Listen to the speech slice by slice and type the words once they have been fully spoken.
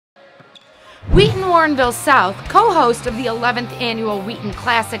Wheaton Warrenville South, co-host of the 11th annual Wheaton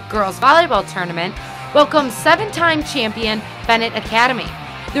Classic girls volleyball tournament, welcomes seven-time champion Benet Academy.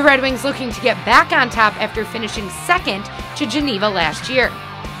 The Red Wings looking to get back on top after finishing second to Geneva last year.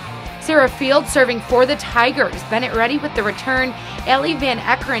 Sarah Field serving for the Tigers. Benet ready with the return. Allie Van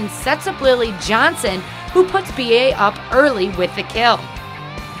Eckeren sets up Lily Johnson, who puts BA up early with the kill.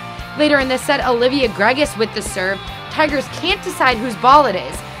 Later in the set, Olivia Gregus with the serve. Tigers can't decide whose ball it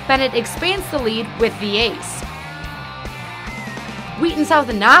is. Benet expands the lead with the ace. Wheaton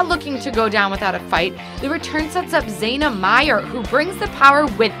South not looking to go down without a fight. The return sets up Zaina Meyer, who brings the power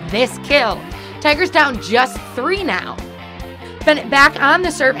with this kill. Tigers down just 3 now. Benet back on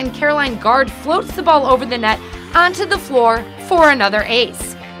the serve, and Caroline Gard floats the ball over the net onto the floor for another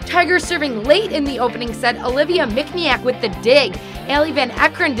ace. Tigers serving late in the opening set. Olivia Mikniak with the dig. Allie Van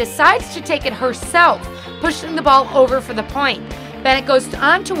Eckeren decides to take it herself, pushing the ball over for the point. Benet goes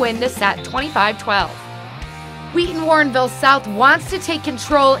on to win the set 25-12. Wheaton Warrenville South wants to take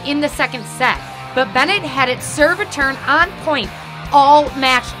control in the second set, but Benet had its serve return on point all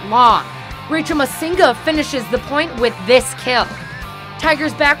match long. Rachel Masinga finishes the point with this kill.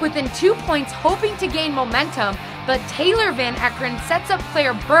 Tigers back within 2 points, hoping to gain momentum, but Taylor Van Eckeren sets up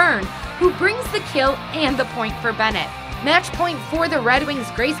Claire Byrne, who brings the kill and the point for Benet. Match point for the Red Wings.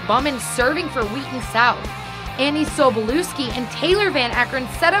 Grace Bowman serving for Wheaton South. Annie Sobolewski and Taylor Van Eckeren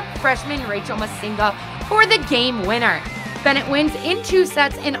set up freshman Rachel Masinga for the game winner. Benet wins in 2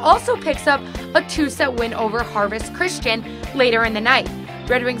 sets and also picks up a 2-set win over Harvest Christian later in the night.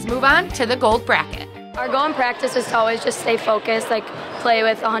 Red Wings move on to the gold bracket. Our goal in practice is to always just stay focused, play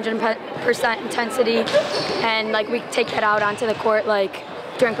with 100% intensity, and we take that out onto the court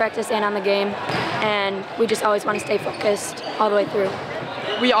during practice and on the game, and we just always want to stay focused all the way through.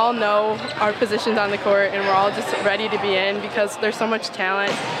 We all know our positions on the court, and we're all just ready to be in because there's so much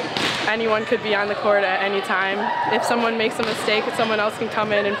talent. Anyone could be on the court at any time. If someone makes a mistake, someone else can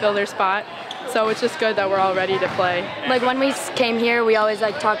come in and fill their spot. So it's just good that we're all ready to play. When we came here, we always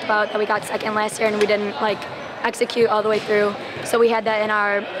talked about that we got second last year and we didn't execute all the way through. So we had that in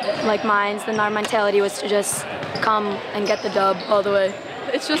our minds, and our mentality was to just come and get the dub all the way.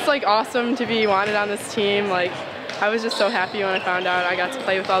 It's just awesome to be wanted on this team. I was just so happy when I found out I got to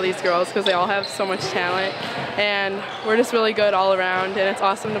play with all these girls because they all have so much talent, and we're just really good all around, and it's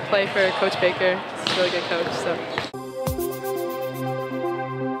awesome to play for Coach Baker. He's a really good coach. So.